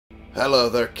Hello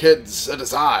there, kids. It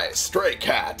is I, Stray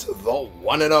Cat, the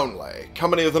one and only,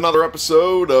 coming with another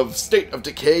episode of State of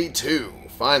Decay 2.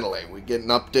 Finally, we get an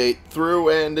update through,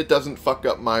 and it doesn't fuck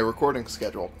up my recording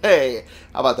schedule. Hey,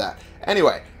 how about that?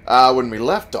 Anyway, when we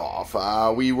left off,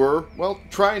 we were, well,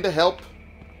 trying to help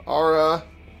our,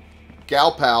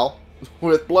 gal pal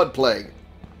with blood plague.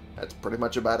 That's pretty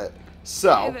much about it.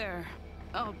 So... Hey there.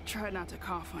 I'll try not to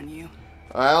cough on you.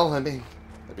 Well, I mean,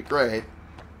 that'd be great.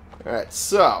 Alright,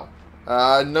 so...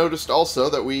 I noticed also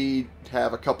that we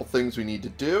have a couple things we need to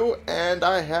do, and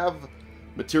I have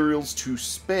materials to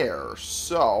spare,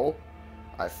 so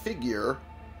I figure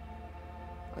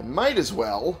I might as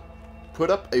well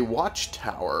put up a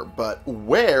watchtower, but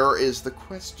where is the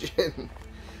question?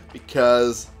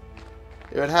 Because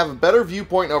it would have a better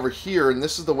viewpoint over here, and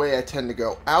this is the way I tend to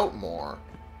go out more.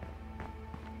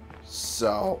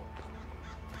 So,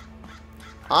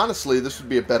 honestly, this would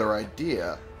be a better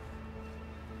idea.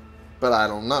 But I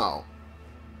don't know.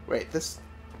 Wait, this...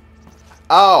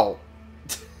 Oh!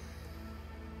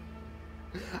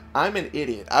 I'm an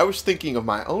idiot. I was thinking of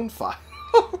my own file.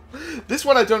 This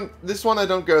one I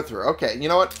don't go through. Okay, you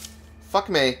know what? Fuck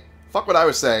me. Fuck what I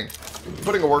was saying.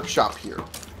 Putting a workshop here.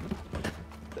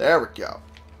 There we go.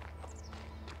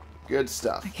 Good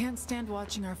stuff. I can't stand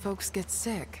watching our folks get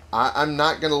sick. I'm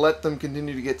not going to let them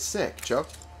continue to get sick, Joe.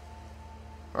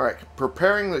 Alright,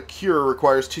 preparing the cure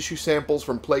requires tissue samples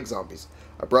from plague zombies.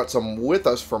 I brought some with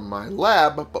us from my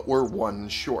lab, but we're one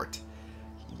short.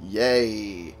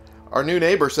 Yay. Our new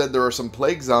neighbor said there are some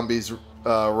plague zombies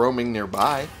roaming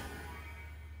nearby.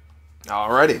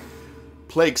 Alrighty.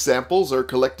 Plague samples are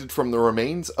collected from the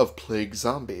remains of plague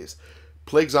zombies.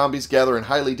 Plague zombies gather in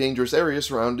highly dangerous areas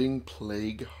surrounding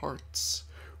plague hearts,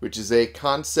 which is a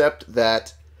concept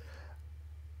that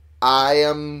I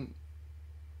am...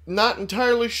 not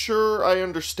entirely sure I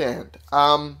understand.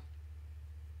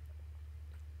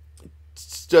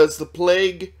 Does the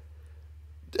plague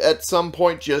at some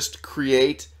point just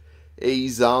create a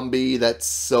zombie that's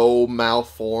so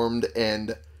malformed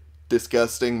and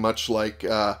disgusting, much like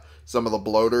some of the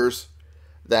bloaters,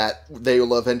 that they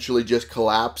will eventually just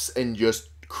collapse and just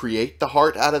create the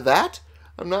heart out of that?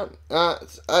 I'm not...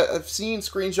 I've seen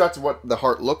screenshots of what the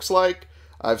heart looks like.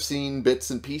 I've seen bits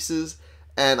and pieces.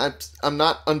 And I'm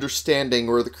not understanding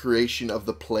where the creation of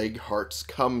the plague hearts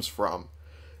comes from.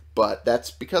 But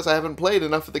that's because I haven't played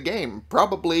enough of the game.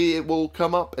 Probably it will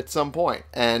come up at some point,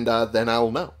 and then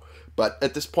I'll know. But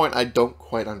at this point, I don't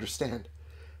quite understand.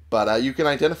 But you can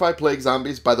identify plague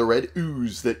zombies by the red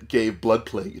ooze that gave blood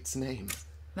plague its name.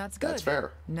 That's good. That's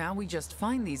fair. Now we just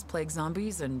find these plague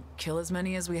zombies and kill as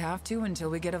many as we have to until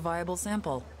we get a viable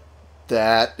sample.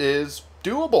 That is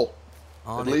doable.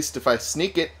 At least if I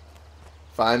sneak it.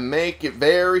 If I make it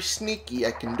very sneaky,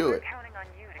 I can do it. We're counting on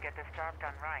you to get this job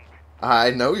done right. I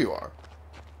know you are.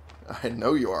 I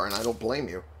know you are, and I don't blame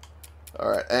you.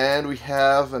 Alright, and we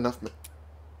have enough...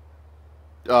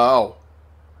 Oh.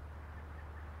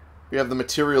 We have the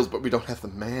materials, but we don't have the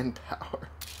manpower.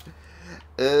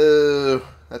 Oh,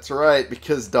 that's right,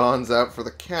 because Dawn's out for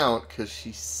the count, because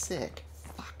she's sick.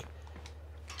 Fuck.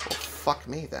 Well, fuck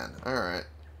me then. Alright.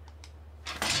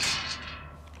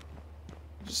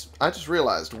 I just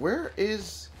realized, where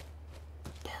is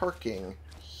parking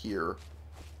here?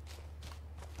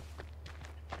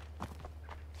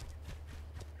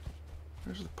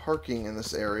 Where's the parking in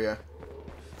this area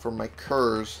for my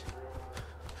curs?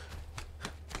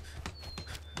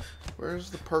 Where's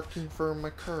the parking for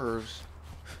my curs?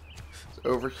 Is it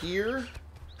over here?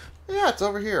 Yeah, it's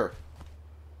over here.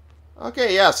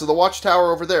 Okay, yeah, so the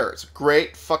watchtower over there. It's a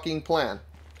great fucking plan.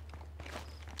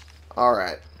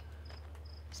 Alright.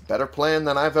 Better plan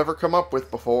than I've ever come up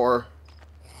with before.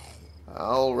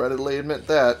 I'll readily admit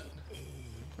that.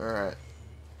 Alright.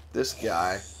 This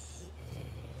guy.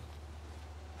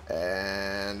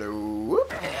 And... whoop.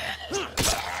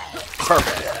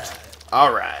 Perfect.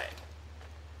 Alright.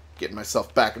 Getting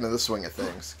myself back into the swing of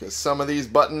things. Because some of these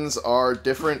buttons are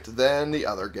different than the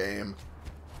other game.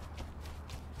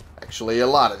 Actually, a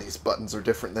lot of these buttons are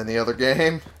different than the other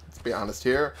game. Let's be honest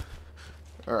here.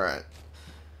 Alright.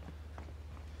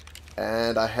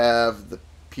 And I have the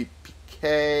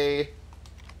PPK.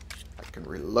 I can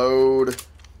reload.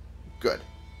 Good.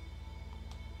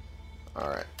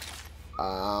 Alright.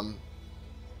 Oh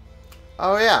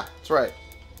yeah, that's right.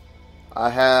 I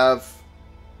have...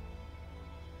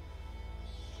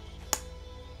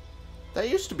 That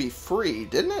used to be free,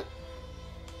 didn't it?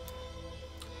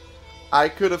 I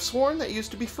could have sworn that used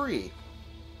to be free.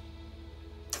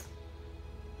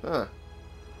 Huh.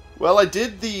 Well, I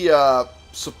did the,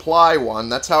 supply one.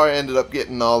 That's how I ended up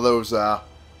getting all those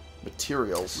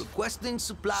materials. Requesting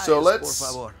supplies, So let's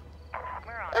por favor.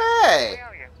 Hey! Where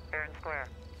are you? Fair and square.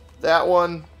 That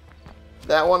one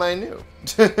I knew.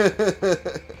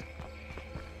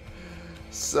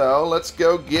 So, let's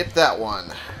go get that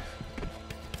one.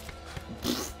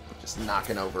 Just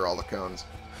knocking over all the cones.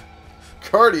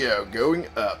 Cardio going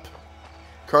up.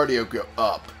 Cardio go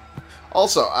up.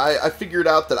 Also, I figured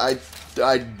out that I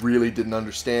really didn't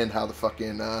understand how the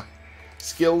fucking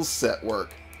skills set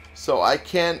work. So I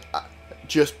can't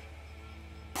just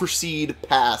proceed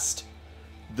past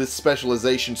this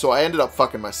specialization. So I ended up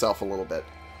fucking myself a little bit.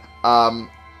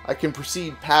 I can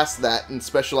proceed past that and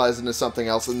specialize into something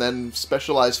else and then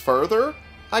specialize further,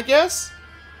 I guess?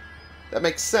 That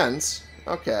makes sense.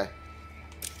 Okay.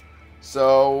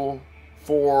 So,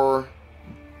 for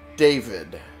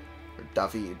David, or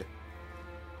David,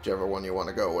 whichever one you want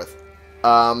to go with,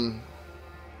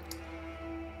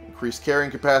 increased carrying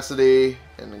capacity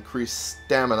and increased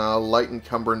stamina, light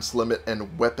encumbrance limit,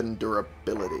 and weapon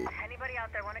durability. Anybody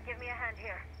out there want to give me a hand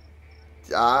here?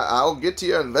 I'll get to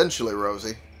you eventually,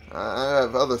 Rosie. I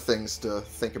have other things to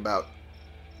think about.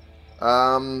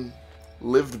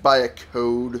 Lived by a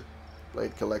code,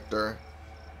 blade collector.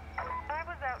 I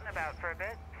was out and about for a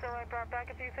bit, so I brought back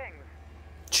a few things.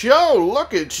 Joe,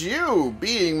 look at you,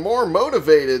 being more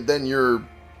motivated than your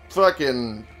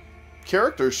fucking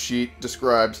character sheet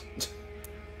describes.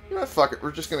 You know what, fuck it,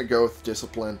 we're just gonna go with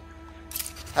discipline.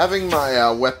 Having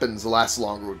my weapons last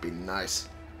longer would be nice.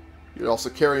 You'd also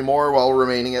carry more while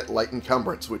remaining at light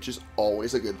encumbrance, which is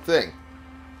always a good thing.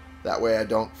 That way I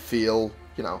don't feel,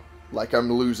 you know, like I'm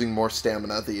losing more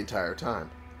stamina the entire time.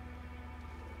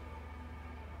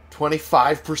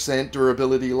 25%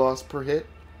 durability loss per hit?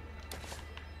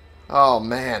 Oh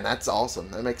man, that's awesome.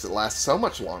 That makes it last so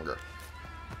much longer.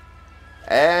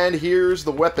 And here's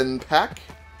the weapon pack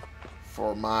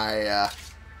for my,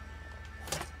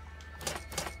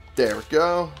 there we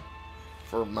go.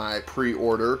 For my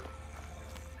pre-order.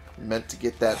 Meant to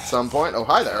get that at some point. Oh,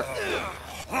 hi there.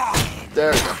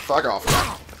 There you go. Fuck off,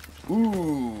 guy.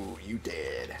 Ooh, you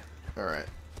dead. Alright.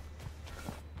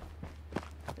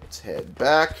 Let's head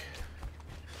back.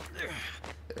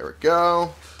 There we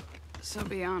go. So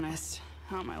be honest,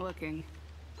 how am I looking?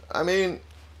 I mean,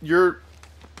 you're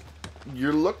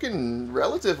looking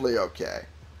relatively okay.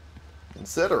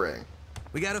 Considering.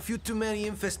 We got a few too many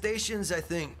infestations, I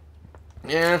think.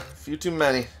 Yeah, a few too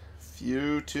many.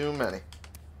 Few too many.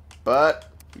 But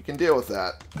we can deal with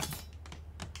that.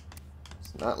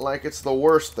 It's not like it's the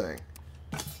worst thing.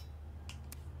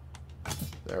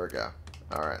 There we go.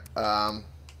 Alright.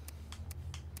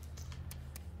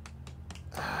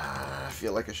 I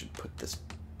feel like I should put this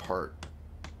part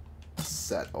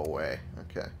set away.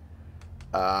 Okay.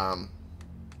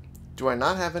 Do I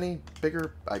not have any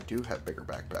bigger? I do have bigger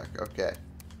backpack. Okay.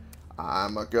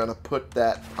 I'm gonna put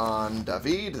that on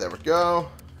David. There we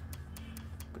go.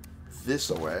 Put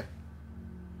this away.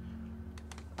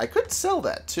 I could sell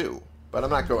that too, but I'm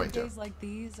not going to. Days like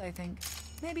these, I think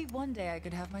maybe one day I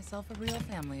could have myself a real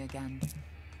family again.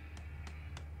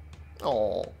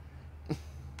 Oh.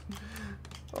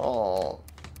 Oh.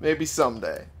 Maybe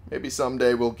someday. Maybe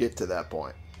someday we'll get to that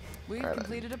point. We've Alright,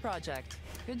 completed a project.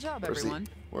 Good job, everyone.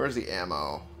 Where's the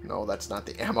ammo? No, that's not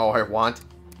the ammo I want.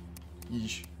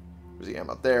 Yeesh. Where's the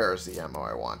ammo? There's the ammo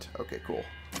I want. Okay, cool.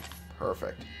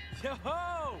 Perfect.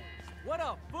 Yo-ho! What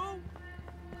up, boo?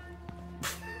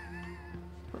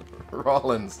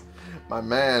 Rollins, my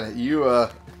man, you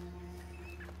are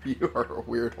a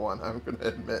weird one, I'm gonna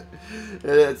admit.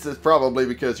 It's probably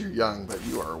because you're young, but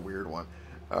you are a weird one.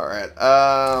 Alright,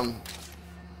 I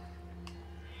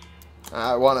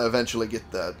want to eventually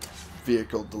get the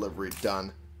vehicle delivery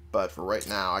done, but for right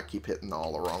now, I keep hitting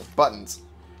all the wrong buttons.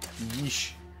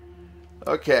 Yeesh.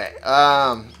 Okay,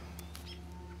 I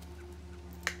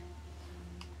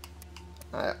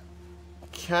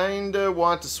kinda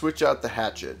want to switch out the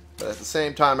hatchet, but at the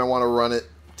same time I want to run it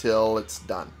till it's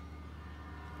done.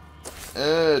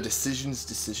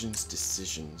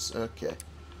 Decisions. Okay.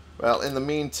 Well, in the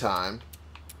meantime,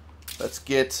 let's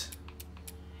get,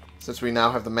 since we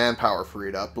now have the manpower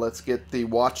freed up, let's get the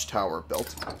watchtower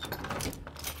built.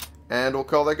 And we'll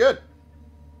call that good.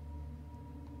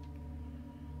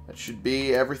 That should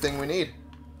be everything we need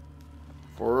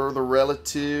for the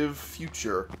relative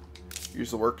future.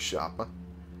 Use the workshop, huh?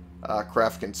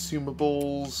 Craft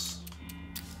consumables.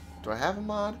 Do I have a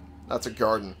mod? That's a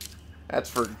garden. That's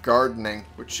for gardening,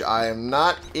 which I am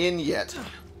not in yet.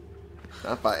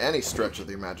 Not by any stretch of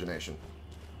the imagination.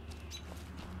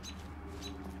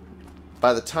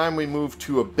 By the time we move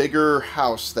to a bigger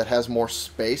house that has more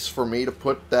space for me to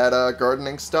put that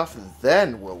gardening stuff,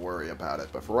 then we'll worry about it.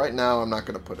 But for right now, I'm not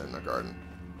going to put it in the garden.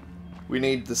 we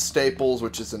need the staples,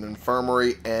 which is an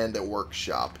infirmary and a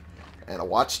workshop. And a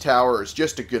watchtower is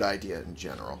just a good idea in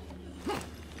general.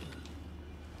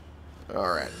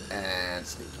 Alright, and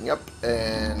sneaking up,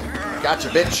 and gotcha,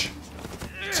 bitch!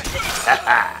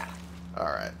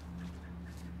 Alright.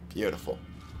 Beautiful.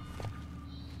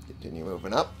 Continue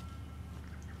moving up.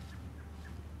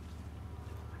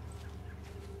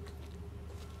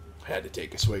 Had to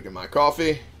take a swig of my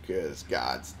coffee, because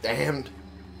god's damned.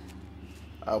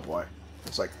 Oh boy.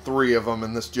 There's like 3 of them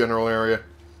in this general area.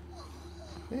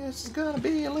 This is gonna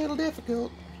be a little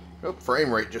difficult. Oh,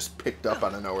 frame rate just picked up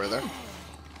out of nowhere there.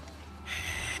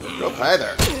 Oh, hi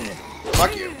there.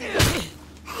 Fuck you.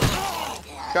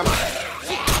 Come on.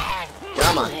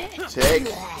 Come on. Take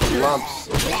lumps.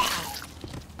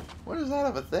 What is that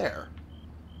over there?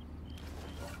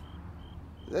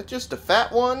 Is that just a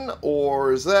fat one,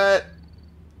 or is that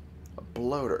a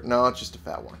bloater? No, it's just a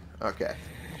fat one. Okay.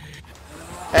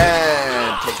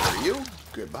 And take care of you.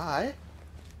 Goodbye.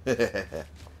 Alright.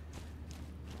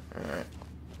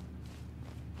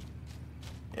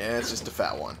 Yeah, it's just a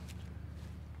fat one.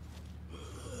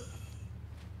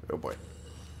 Oh boy.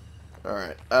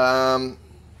 Alright.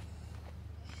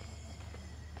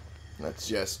 Let's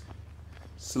just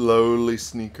slowly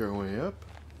sneak our way up.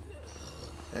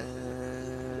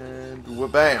 And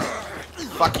wha-bam!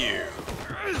 Fuck you!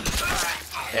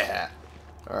 Yeah.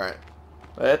 Alright.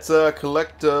 Let's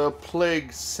collect a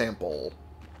plague sample.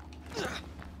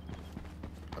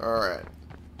 Alright.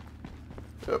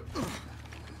 Yep.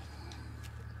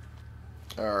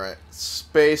 Alright.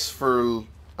 Space for...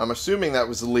 I'm assuming that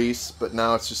was lease, but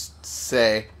now it's just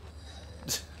say.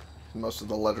 Most of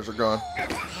the letters are gone.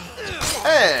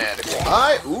 And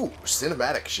ooh,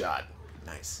 cinematic shot.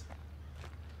 Nice.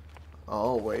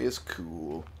 Always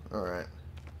cool. Alright.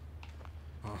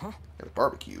 Got a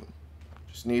barbecue.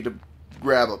 Just need to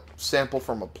grab a sample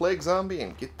from a plague zombie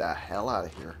and get the hell out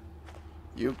of here.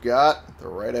 You got the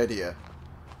right idea.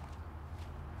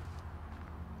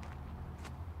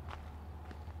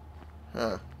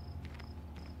 Huh.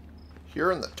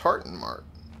 Here in the Tartan Mart.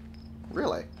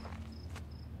 Really?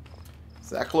 Is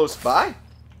that close by?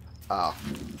 Ah,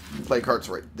 plague heart's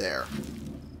right there.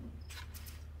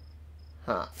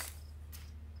 Huh.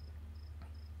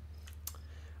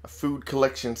 A food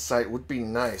collection site would be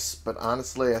nice, but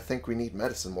honestly, I think we need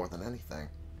medicine more than anything.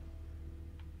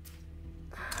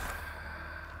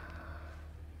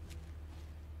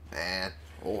 Man.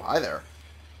 Oh, hi there.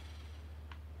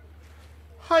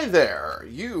 Hi there.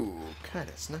 You kind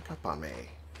of snuck up on me.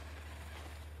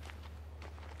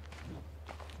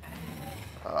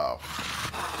 Oh.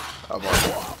 Oh, boy.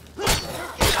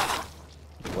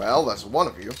 Well, that's one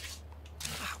of you.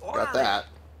 Got that.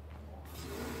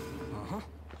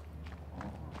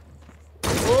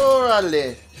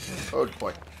 Orale. Oh,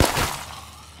 boy.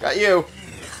 Got you.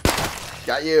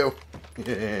 Got you.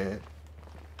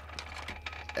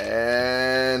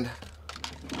 And...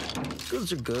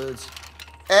 Goods are goods.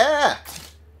 Ah!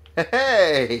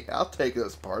 Hey! I'll take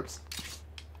those parts.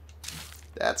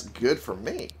 That's good for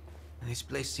me. This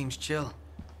place seems chill.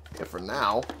 Yeah, for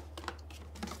now.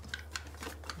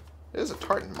 It is a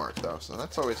Tartan Mart, though, so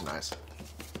that's always nice.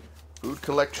 Food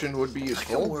collection would be I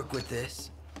useful. can work with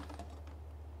this.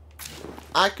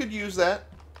 I could use that.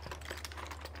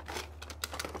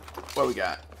 What we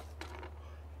got?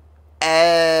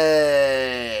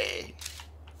 Hey!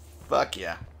 Fuck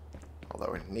yeah.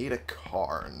 Although we need a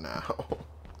car now.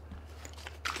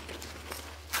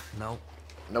 No.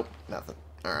 Nope, nothing.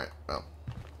 Alright, well.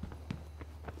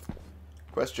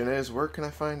 Question is, where can I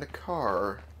find a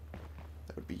car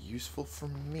that would be useful for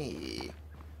me?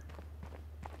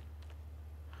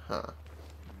 Huh.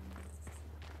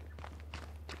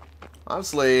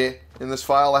 Honestly, in this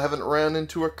file I haven't ran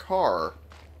into a car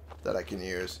that I can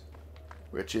use,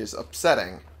 which is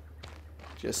upsetting.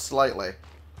 Just slightly.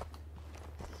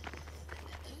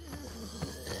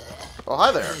 Oh,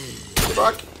 hi there.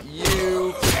 Fuck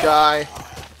you, guy.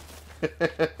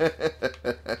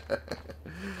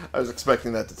 I was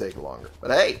expecting that to take longer.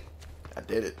 But hey, I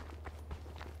did it.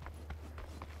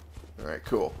 Alright,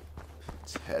 cool.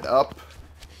 Let's head up.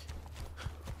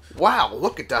 Wow,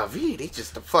 look at David. He's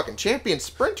just a fucking champion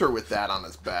sprinter with that on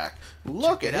his back.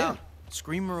 Look at him.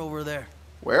 Screamer over there.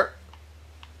 Where?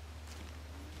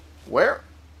 Where?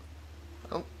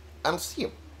 I don't see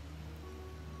him.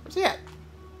 Where's he at?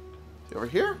 Is he over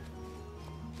here?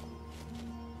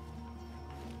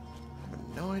 I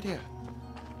have no idea.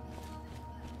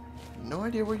 No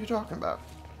idea what you're talking about.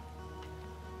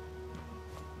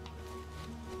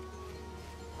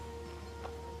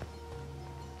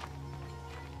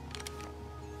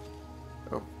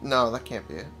 Oh, no, that can't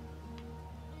be it.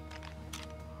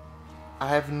 I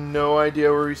have no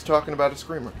idea where he's talking about a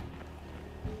screamer.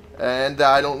 And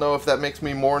I don't know if that makes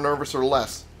me more nervous or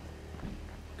less.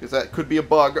 Because that could be a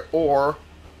bug, or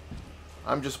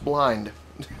I'm just blind.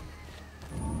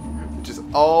 Which is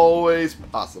always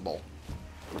possible.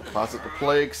 Deposit the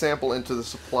plague sample into the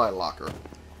supply locker.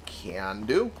 Can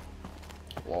do.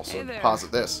 We'll also Hey there.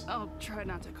 deposit this. I'll try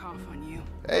not to cough on you.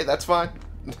 Hey, that's fine.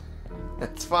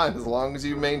 That's fine. As long as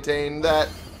you maintain that,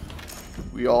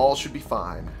 we all should be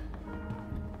fine.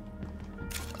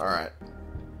 Alright.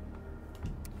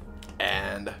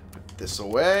 And put this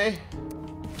away.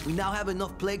 We now have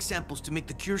enough plague samples to make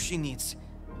the cure she needs.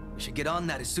 We should get on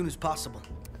that as soon as possible.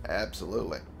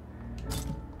 Absolutely.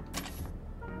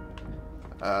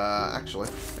 Actually,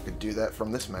 I could do that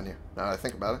from this menu, now that I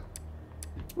think about it.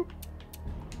 Whoop.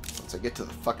 Once I get to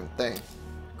the fucking thing.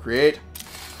 Create.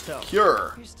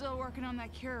 Cure. You're still working on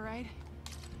that cure, right?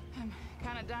 I'm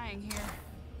kind of dying here.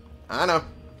 I know.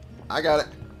 I got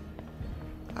it.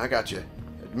 I got you.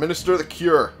 Administer the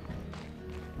cure.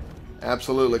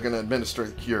 Absolutely gonna administer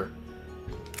the cure.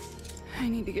 I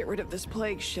need to get rid of this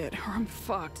plague shit, or I'm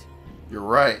fucked. You're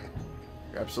right.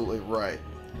 You're absolutely right.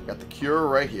 Got the cure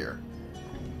right here.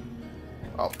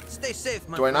 Oh. Stay safe,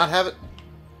 my Do I friend. not have it?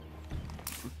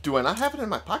 Do I not have it in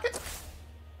my pocket?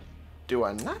 Do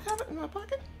I not have it in my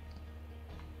pocket?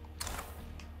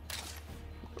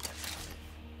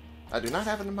 I do not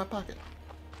have it in my pocket.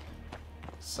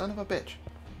 Son of a bitch.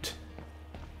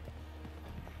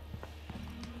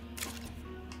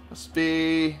 Must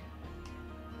be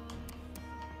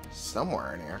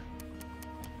somewhere in here.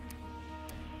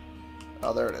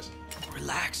 Oh, there it is.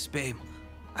 Relax, babe.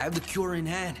 I have the cure in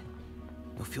hand.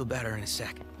 You'll feel better in a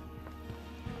sec.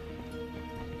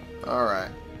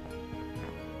 Alright.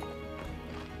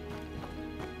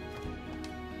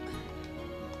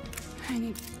 I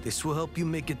need... This will help you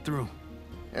make it through.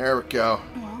 There we go.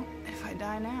 Well, if I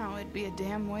die now, it'd be a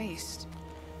damn waste.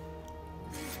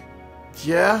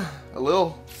 Yeah, a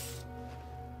little.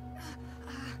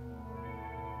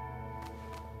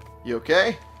 You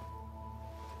okay?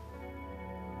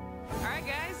 Alright,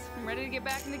 guys. I'm ready to get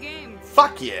back in the game.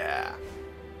 Fuck yeah!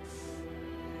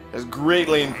 Has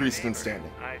greatly increased in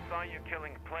standing. I saw you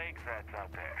killing plague threats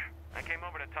out there. I came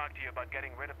over to talk to you about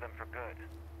getting rid of them for good.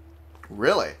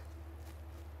 Really?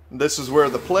 This is where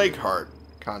the plague heart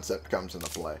concept comes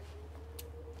into play.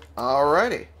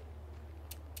 Alrighty.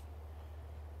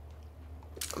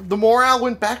 The morale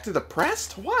went back to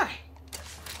depressed? Why?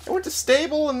 It went to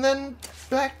stable and then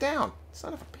back down.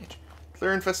 Son of a bitch.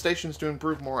 Clear infestations to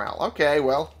improve morale. Okay,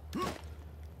 well.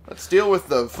 Let's deal with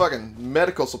the fucking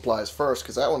medical supplies first,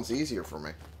 because that one's easier for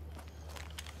me.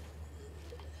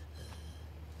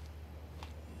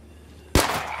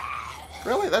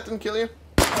 Really? That didn't kill you?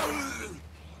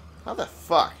 How the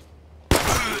fuck?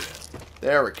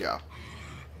 There we go.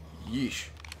 Yeesh.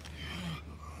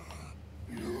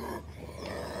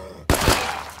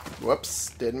 Whoops.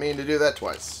 Didn't mean to do that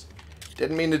twice.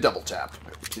 Didn't mean to double tap.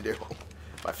 What to do?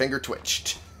 My finger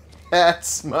twitched.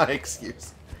 That's my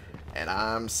excuse. And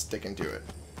I'm sticking to it.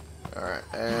 Alright,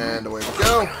 and away we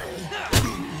go.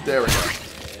 There we go.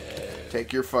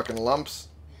 Take your fucking lumps.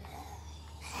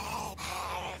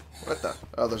 What the?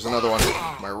 Oh, there's another one.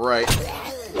 My right.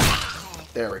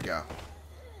 There we go.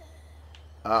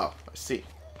 Oh, I see.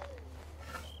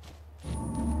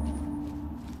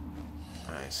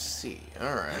 I see.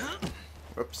 Alright.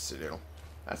 Whoopsie-doodle.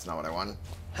 That's not what I wanted.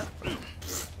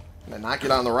 Can I not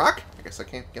get on the rock? I guess I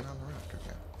can't get on the rock.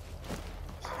 Okay.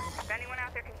 If anyone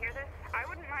out there can hear this, I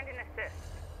wouldn't mind an assist.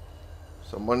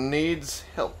 Someone needs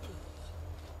help.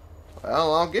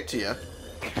 Well, I'll get to you.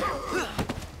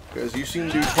 Because you seem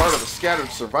to be part of the Scattered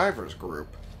Survivors group.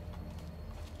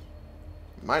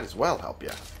 Might as well help you.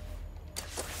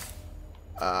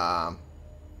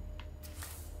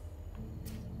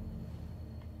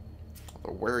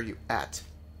 Where are you at?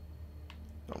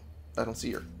 I don't see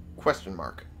your question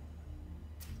mark.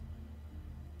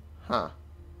 Huh.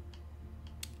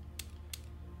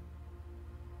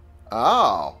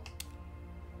 Oh.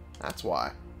 That's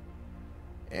why.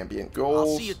 Ambient goals.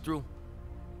 I'll see it through.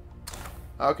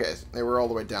 Okay, so they were all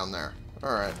the way down there.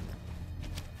 Alright.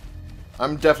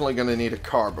 I'm definitely going to need a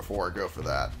car before I go for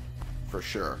that. For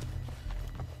sure.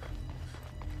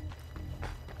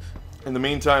 In the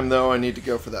meantime, though, I need to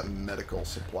go for that medical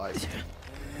supply thing.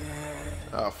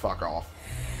 Oh, fuck off.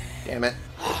 Damn it.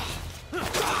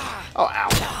 Oh, ow.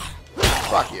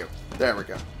 Fuck you. There we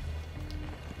go.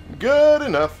 Good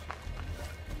enough.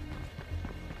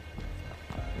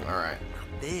 Alright.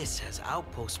 This has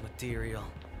outpost material.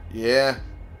 Yeah.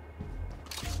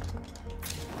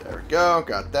 There we go.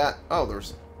 Got that. Oh,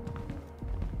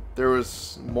 there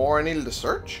was more I needed to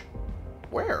search?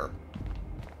 Where?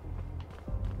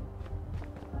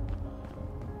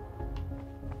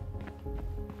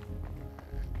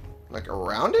 Like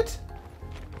around it?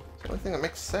 It's the only thing that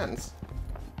makes sense.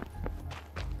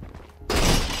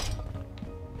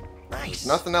 Nice. There's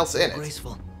nothing else in it.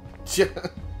 Graceful.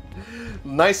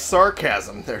 Nice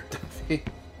sarcasm there,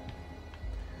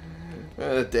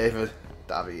 David.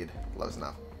 David. Close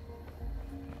enough.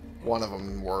 One of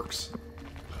them works.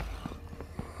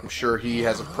 I'm sure he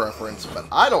has a preference, but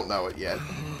I don't know it yet.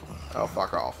 Oh,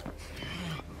 fuck off.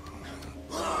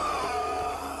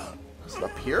 Is it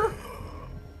up here?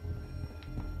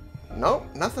 Nope,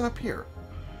 nothing up here.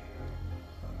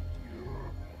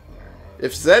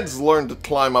 If Zed's learned to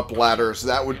climb up ladders,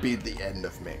 that would be the end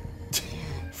of me.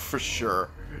 For sure.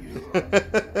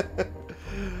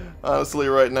 Honestly,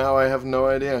 right now, I have no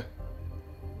idea.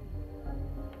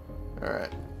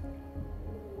 Alright.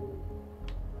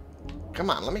 Come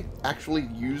on, let me actually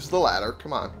use the ladder.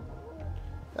 Come on.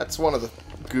 That's one of the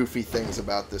goofy things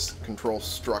about this control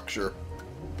structure.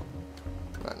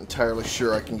 Not entirely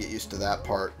sure I can get used to that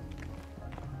part.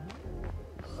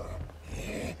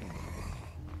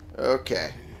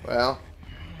 Okay, well.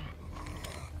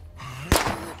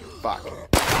 Fuck.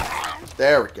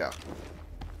 There we go.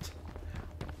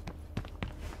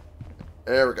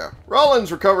 There we go.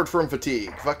 Rollins recovered from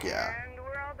fatigue. Fuck yeah. And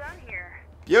we're all done here.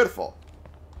 Beautiful.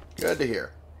 Good to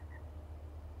hear.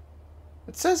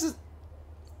 It says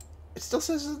it still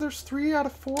says that there's 3 out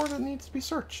of 4 that needs to be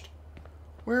searched.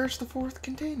 Where's the 4th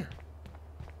container?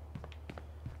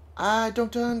 I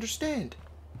don't understand.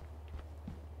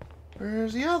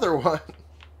 Where's the other one?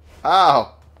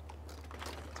 Oh.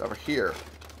 It's over here.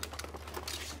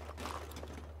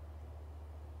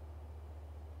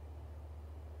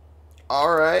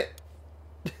 Alright.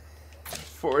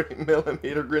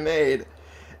 40mm grenade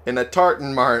in a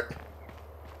tartan mart.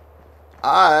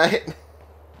 Alright.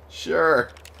 Sure.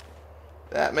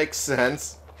 That makes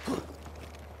sense.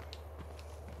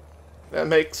 That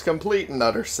makes complete and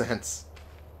utter sense.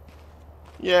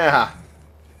 Yeah.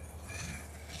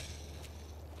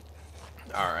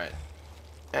 Alright.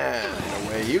 And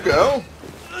away you go.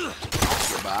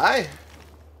 Goodbye.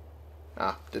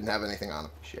 Ah, didn't have anything on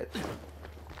him. Shit.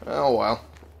 Oh well.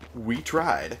 We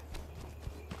tried.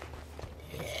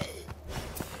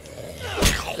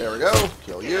 There we go.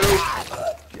 Kill you.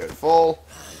 Beautiful.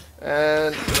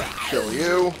 And kill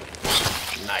you.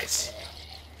 Nice.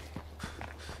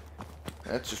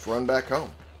 Let's just run back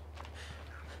home.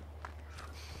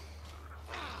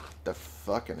 The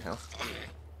fucking hell.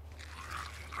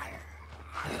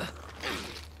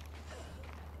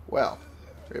 Well,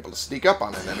 we're able to sneak up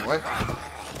on it anyway.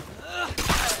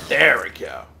 There we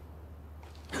go.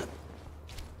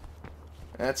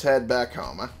 Let's head back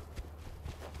home, huh?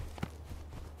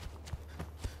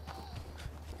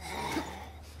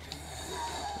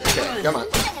 Okay, come on.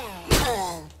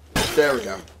 There we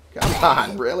go. Come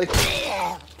on, really?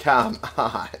 Come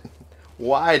on.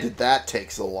 Why did that take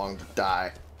so long to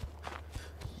die?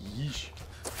 Yeesh.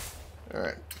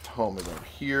 Alright, home is over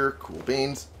here. Cool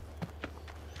beans.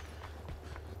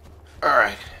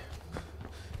 Alright.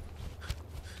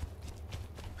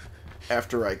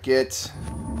 After I get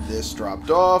this dropped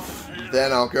off,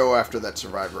 then I'll go after that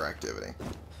survivor activity.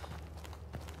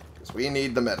 Because we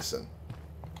need the medicine.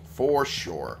 For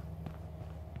sure.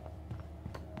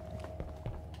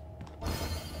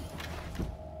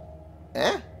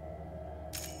 Eh?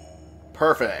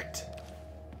 Perfect.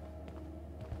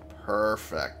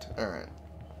 Perfect. Alright.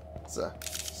 It's a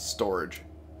storage.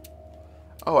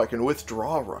 Oh, I can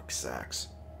withdraw rucksacks.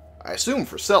 I assume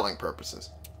for selling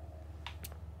purposes.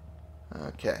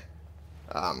 Okay.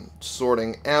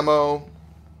 Sorting ammo.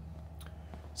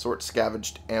 Sort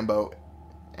scavenged ammo.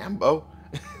 Ammo?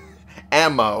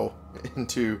 Ammo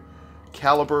into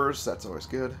calibers. That's always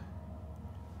good.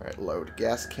 Alright, load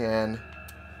gas can.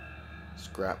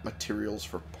 Scrap materials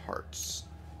for parts.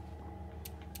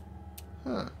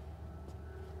 Huh.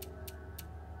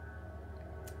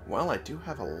 Well, I do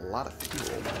have a lot of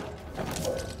fuel.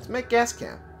 Let's make gas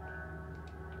can.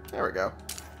 There we go.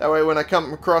 That way when I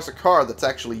come across a car that's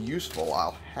actually useful,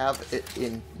 I'll have it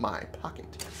in my pocket.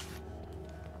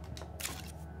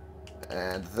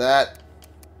 And that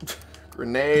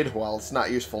grenade, while it's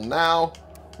not useful now,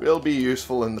 will be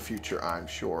useful in the future, I'm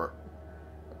sure.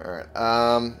 Alright,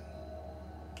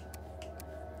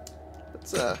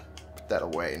 let's put that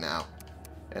away now.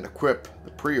 And equip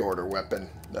the pre-order weapon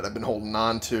that I've been holding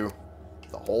on to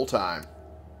the whole time.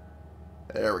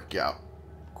 There we go.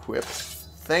 Equip.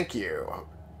 Thank you.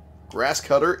 Grass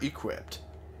cutter equipped.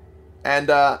 And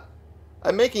I'm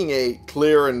making a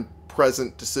clear and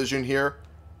present decision here.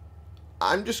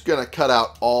 I'm just going to cut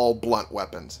out all blunt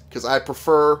weapons. Because I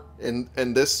prefer, in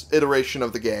this iteration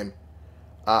of the game,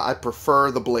 I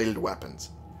prefer the bladed weapons.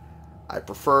 I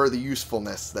prefer the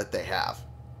usefulness that they have.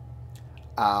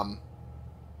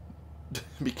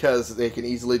 Because they can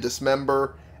easily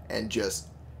dismember and just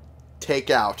take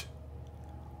out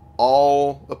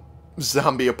all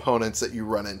zombie opponents that you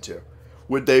run into.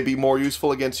 Would they be more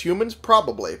useful against humans?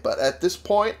 Probably. But at this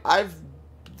point, I've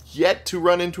yet to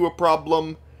run into a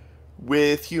problem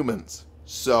with humans.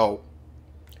 So,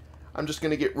 I'm just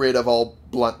going to get rid of all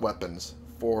blunt weapons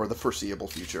for the foreseeable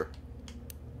future.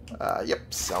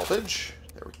 Yep, salvage.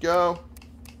 There we go.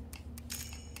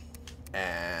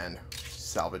 And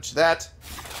salvage that.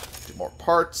 Do more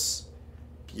parts.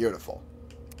 Beautiful.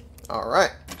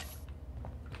 Alright.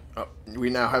 Oh, we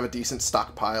now have a decent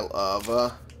stockpile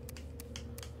of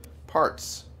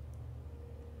parts.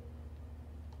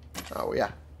 Oh,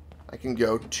 yeah. I can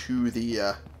go to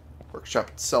the workshop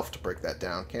itself to break that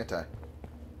down, can't I?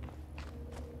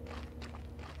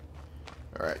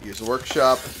 Alright, use the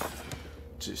workshop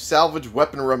to salvage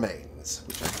weapon remains,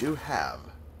 which I do have.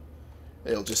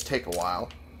 It'll just take a while,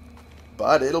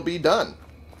 but it'll be done.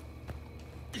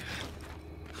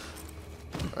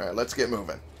 Alright, let's get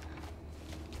moving.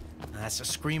 That's a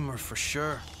screamer for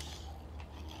sure.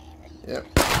 Yep.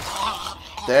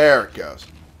 There it goes.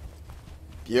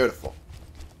 Beautiful.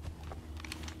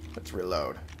 Let's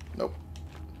reload. Nope.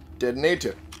 Didn't need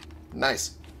to.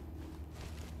 Nice.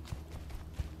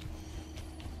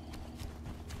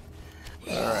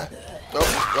 Alright.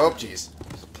 Oh, jeez.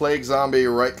 There's a plague zombie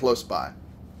right close by.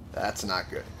 That's not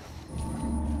good.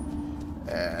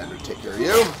 And we take care of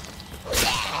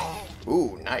you.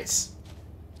 Ooh, nice.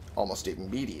 Almost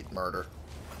immediate murder.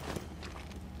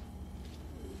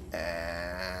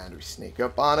 And we sneak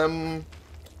up on him.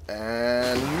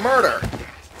 And murder!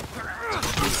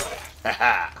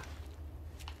 Haha!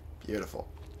 Beautiful.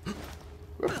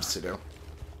 Whoopsie-doo.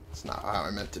 That's not how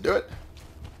I meant to do it.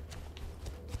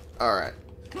 Alright.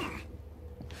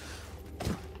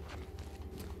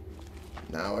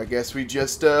 Now I guess we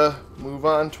just move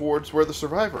on towards where the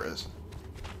survivor is.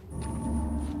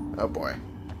 Oh boy.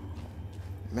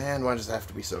 Man, why does it have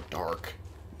to be so dark?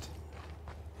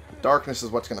 Darkness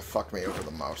is what's gonna fuck me over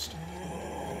the most.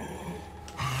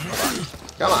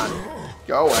 Come on.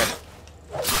 Go away.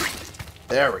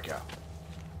 There we go.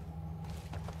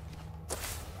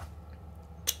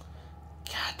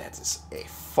 God, that's a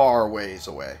far ways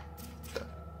away.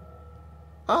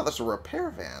 Oh, that's a repair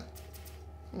van.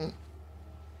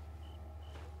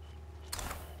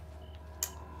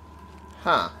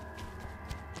 Huh.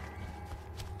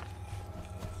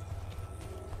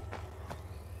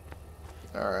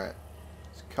 Alright.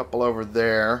 There's a couple over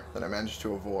there that I managed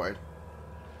to avoid.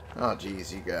 Oh,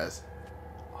 geez, you guys.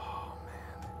 Oh,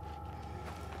 man.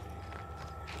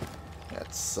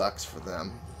 That sucks for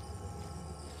them.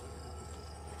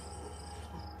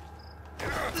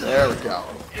 There we go.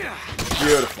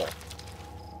 Beautiful.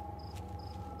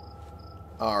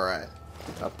 Alright.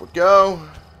 Up we go.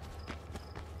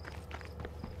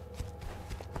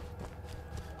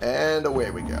 And away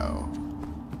we go.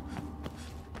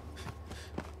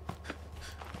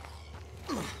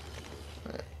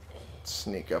 Right.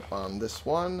 Sneak up on this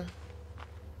one.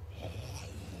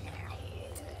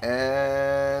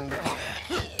 And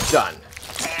done.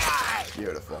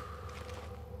 Beautiful.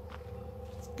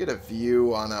 Let's get a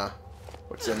view on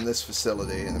what's in this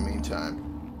facility in the meantime.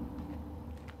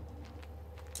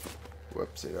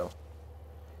 Whoopsie-do.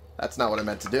 That's not what I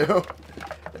meant to do.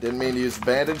 I didn't mean to use the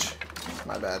bandage.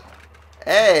 My bad.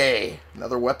 Hey!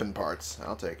 Another weapon parts.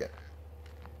 I'll take it.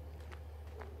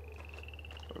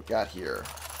 What we got here?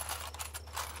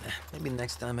 Maybe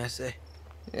next time, I say.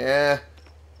 Yeah.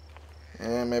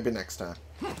 Yeah, maybe next time.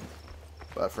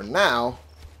 But for now...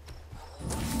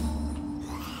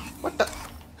 What the...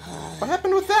 What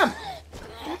happened with them?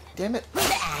 God damn it.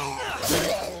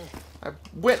 I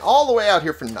went all the way out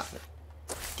here for nothing.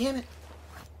 Damn it.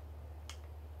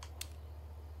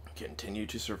 Continue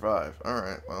to survive.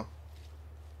 Alright, well.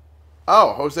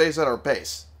 Oh, Jose's at our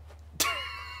base.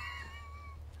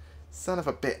 Son of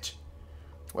a bitch.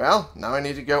 Well, now I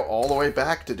need to go all the way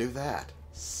back to do that.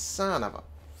 Son of a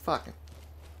fucking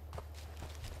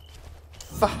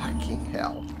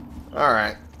hell.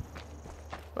 Alright.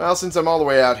 Well, since I'm all the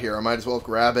way out here, I might as well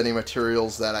grab any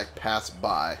materials that I pass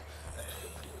by.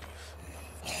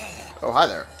 Oh, hi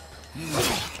there.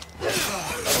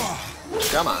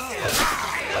 Come on.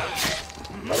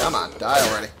 Come on, die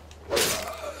already.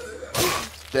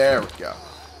 There we go.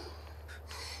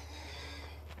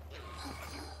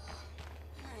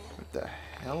 What the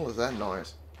hell is that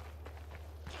noise?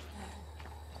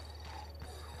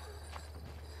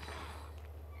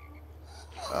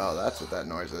 Oh, that's what that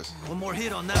noise is. One more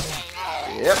hit on that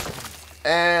one. Yep.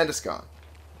 And it's gone.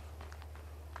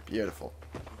 Beautiful.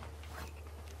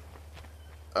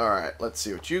 Alright, let's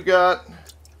see what you got.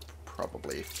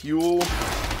 Probably fuel.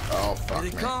 Oh, fuck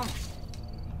Here me. they come.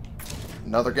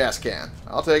 Another gas can.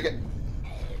 I'll take it.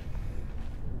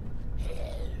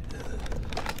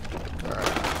 Alright.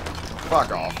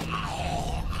 Fuck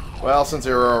off. Well, since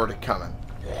they were already coming.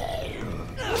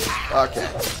 Okay.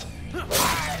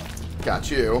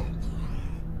 Got you.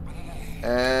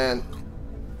 And...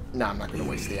 No, I'm not going to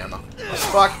waste the ammo.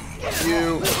 Fuck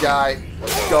you, guy.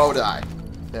 Go die.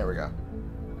 There we go.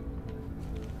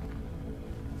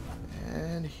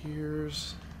 And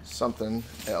here's something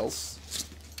else.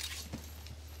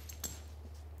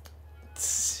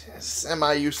 It's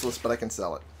semi-useless, but I can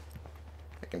sell it.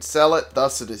 I can sell it,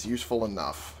 thus it is useful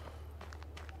enough.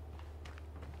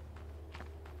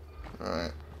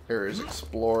 Alright, here is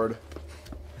explored.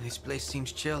 This place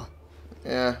seems chill.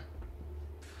 Yeah.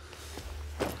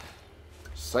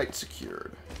 Site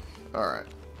secured. Alright.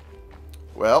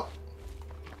 Well,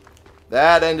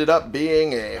 that ended up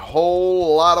being a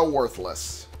whole lot of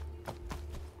worthless.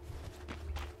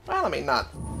 Well, I mean, not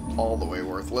all the way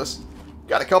worthless.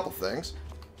 Got a couple things.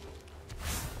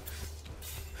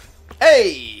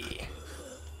 Hey!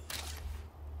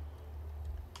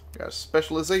 Got a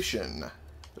specialization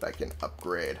that I can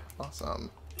upgrade.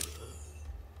 Awesome.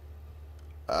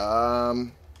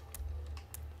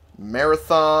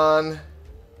 Marathon.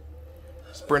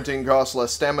 Sprinting costs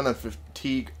less stamina and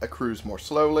fatigue accrues more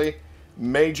slowly.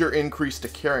 Major increase to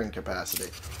carrying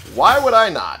capacity. Why would I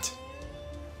not?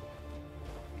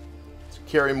 To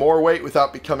carry more weight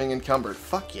without becoming encumbered.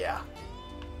 Fuck yeah.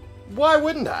 Why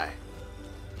wouldn't I?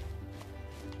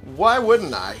 Why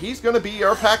wouldn't I? He's going to be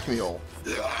our pack mule.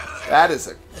 That is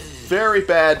a very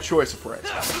bad choice of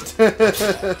phrase.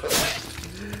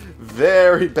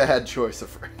 Very bad choice of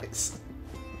phrase.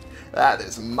 That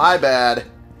is my bad.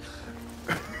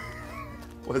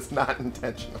 Was not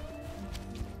intentional.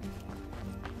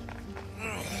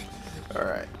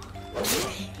 Alright.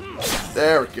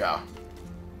 There we go.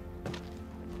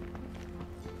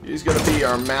 He's gonna be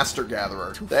our master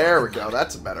gatherer. There we go.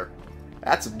 That's a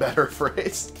better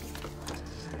phrase.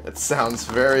 It sounds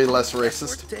very less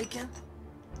racist.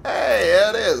 Hey,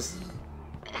 it is.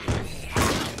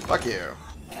 Fuck you.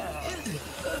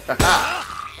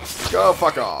 Haha. Go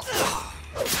fuck off.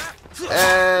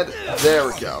 And there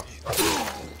we go.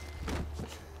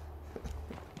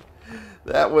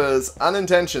 That was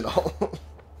unintentional.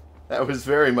 That was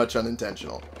very much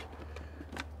unintentional.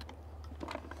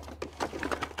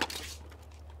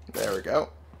 There we go.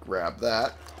 Grab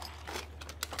that.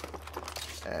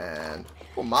 And...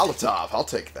 oh, Molotov. I'll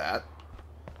take that.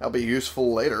 That'll be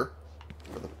useful later.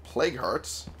 For the plague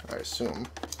hearts, I assume.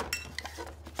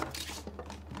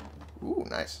 Ooh,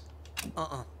 nice.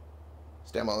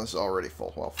 Stamina is already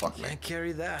full. Well, fuck me. Can't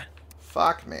carry that.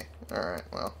 Fuck me. Alright,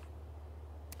 well.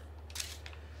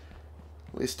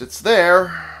 At least it's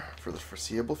there for the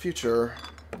foreseeable future.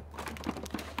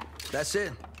 That's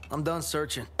it. I'm done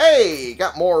searching. Hey!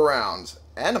 Got more rounds.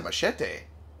 And a machete.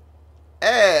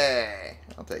 Hey!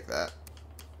 I'll take that.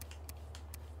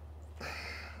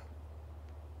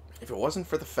 If it wasn't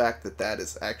for the fact that that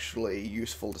is actually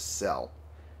useful to sell.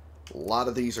 A lot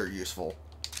of these are useful.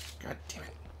 God damn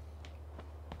it.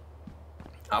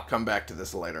 I'll come back to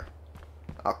this later.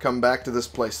 I'll come back to this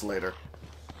place later.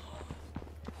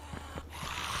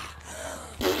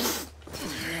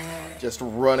 Just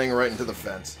running right into the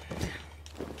fence.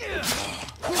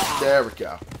 There we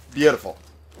go. Beautiful.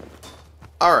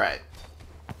 Alright.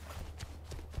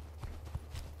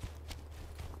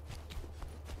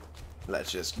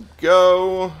 Let's just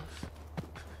go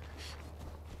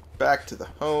back to the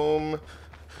home.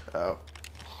 Oh,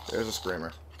 there's a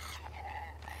screamer.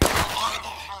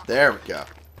 There we go.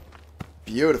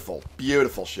 Beautiful,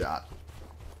 beautiful shot.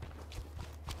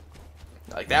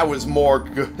 Like, that was more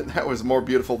good. That was more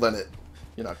beautiful than it,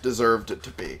 you know, deserved it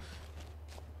to be.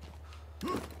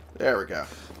 There we go.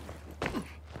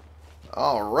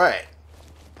 Alright.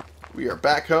 We are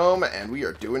back home, and we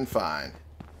are doing fine.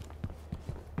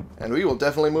 And we will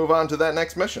definitely move on to that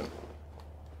next mission.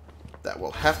 That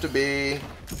will have to be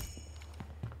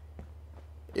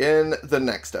in the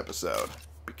next episode,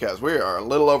 because we are a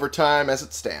little over time as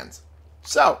it stands.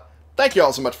 So, thank you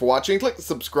all so much for watching. Click the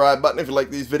subscribe button if you like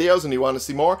these videos and you want to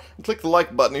see more, and click the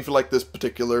like button if you like this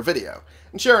particular video.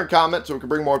 And share and comment so we can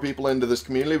bring more people into this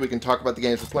community. We can talk about the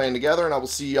games we're playing together, and I will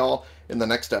see y'all in the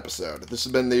next episode. This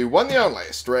has been the one and only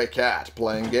Stray Cat,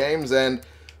 playing games and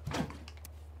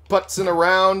putzing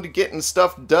around, getting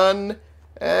stuff done,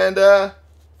 and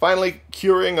finally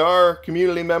curing our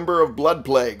community member of blood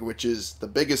plague, which is the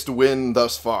biggest win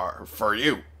thus far for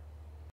you.